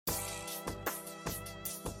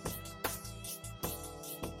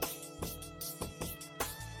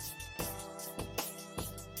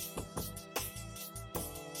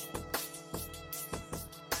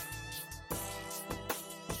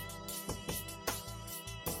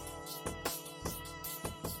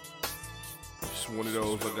one of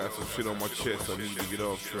those, I got some shit on my chest I need to get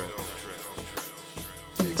off track.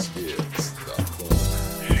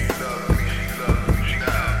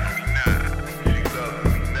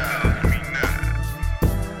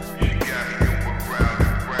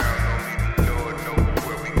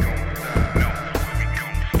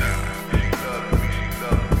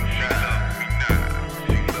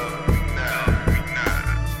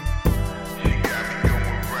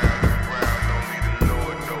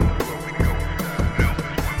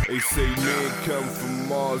 They say men come from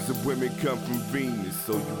Mars and women come from Venus.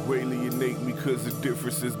 So you alienate me cause the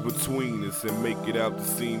difference is between us, and make it out to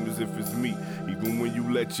seem as if it's me, even when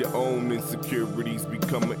you let your own insecurities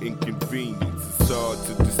become an inconvenience. It's hard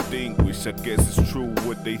to distinguish, I guess it's true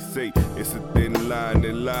what they say. It's a thin line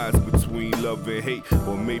that lies between love and hate.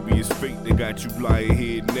 Or maybe it's fate that got you lying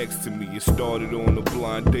here next to me. It started on a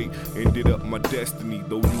blind date, ended up my destiny.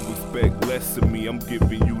 Though you expect less of me, I'm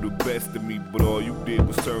giving you the best of me. But all you did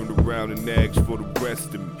was turn around and ask for the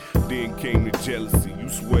rest of me. Then came the jealousy. You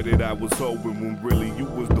swear that I was hoping when really you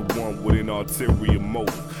was the one with an ulterior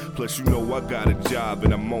motive. Plus you know I got a job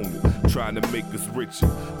and I'm on it, trying to make us richer.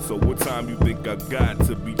 So what time you think I got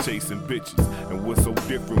to be chasing bitches? And what's so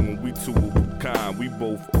different when we two of a kind? We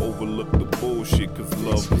both overlook the bullshit cause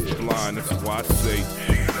love is blind. That's why I say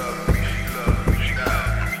she loves me, she loves me, she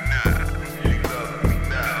loves me now. She loves me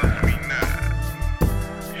now, me now.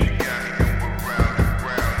 She got me going round and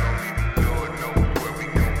round. Only the Lord knows where we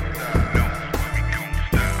gon' stop. Knows where we gon'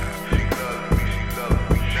 stop. She loves me, she loves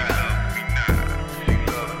me, she loves me now. She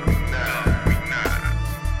loves me now, me now.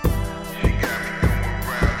 She got me going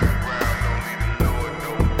round and round. Only the Lord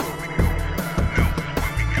knows where we gon' stop. Knows where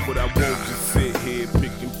we gon' stop. But I won't just sit here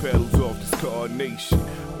picking petals off this carnation.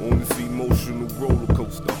 On this emotional roller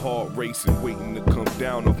coaster, heart racing, waiting to come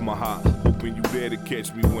down off my high. Hoping you there to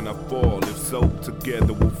catch me when I fall. If so,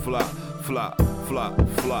 together we'll fly, fly, fly,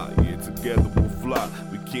 fly. Yeah, together we'll fly.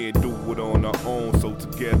 We can't do it on our own, so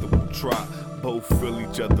together we'll try. Both feel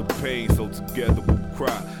each other pain, so together we'll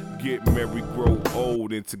cry. Get married, grow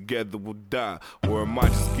old, and together we'll die. Or am I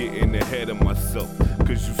just getting ahead of myself?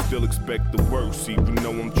 Cause you still expect the worst, even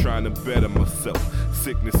though I'm trying to better myself.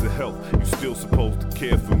 Sickness or health, you still supposed to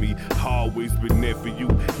care for me. I always been there for you,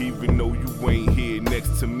 even though you ain't here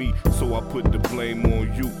next to me. So I put the blame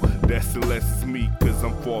on you, that's unless it's me. Cause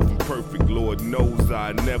I'm far from perfect, Lord knows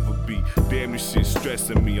I'll never be. Damn, this shit's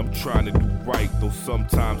stressing me, I'm trying to do right. Though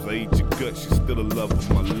sometimes I eat your guts, you're still the love of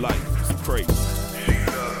my life. It's crazy.